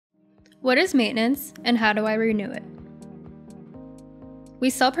What is maintenance, and how do I renew it? We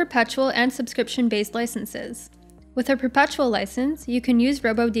sell perpetual and subscription-based licenses. With a perpetual license, you can use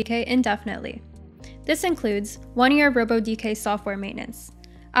RoboDK indefinitely. This includes 1 year of RoboDK software maintenance.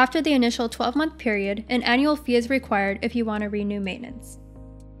 After the initial 12-month period, an annual fee is required if you want to renew maintenance.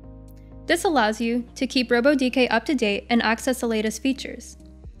 This allows you to keep RoboDK up to date and access the latest features.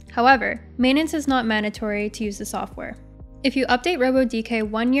 However, maintenance is not mandatory to use the software. If you update RoboDK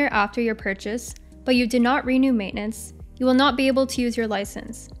 1 year after your purchase, but you did not renew maintenance, you will not be able to use your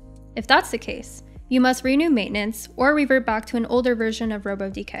license. If that's the case, you must renew maintenance or revert back to an older version of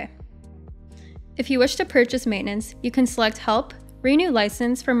RoboDK. If you wish to purchase maintenance, you can select Help, Renew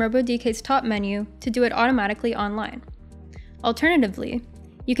License from RoboDK's top menu to do it automatically online. Alternatively,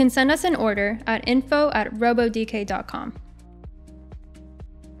 you can send us an order at info@robodk.com.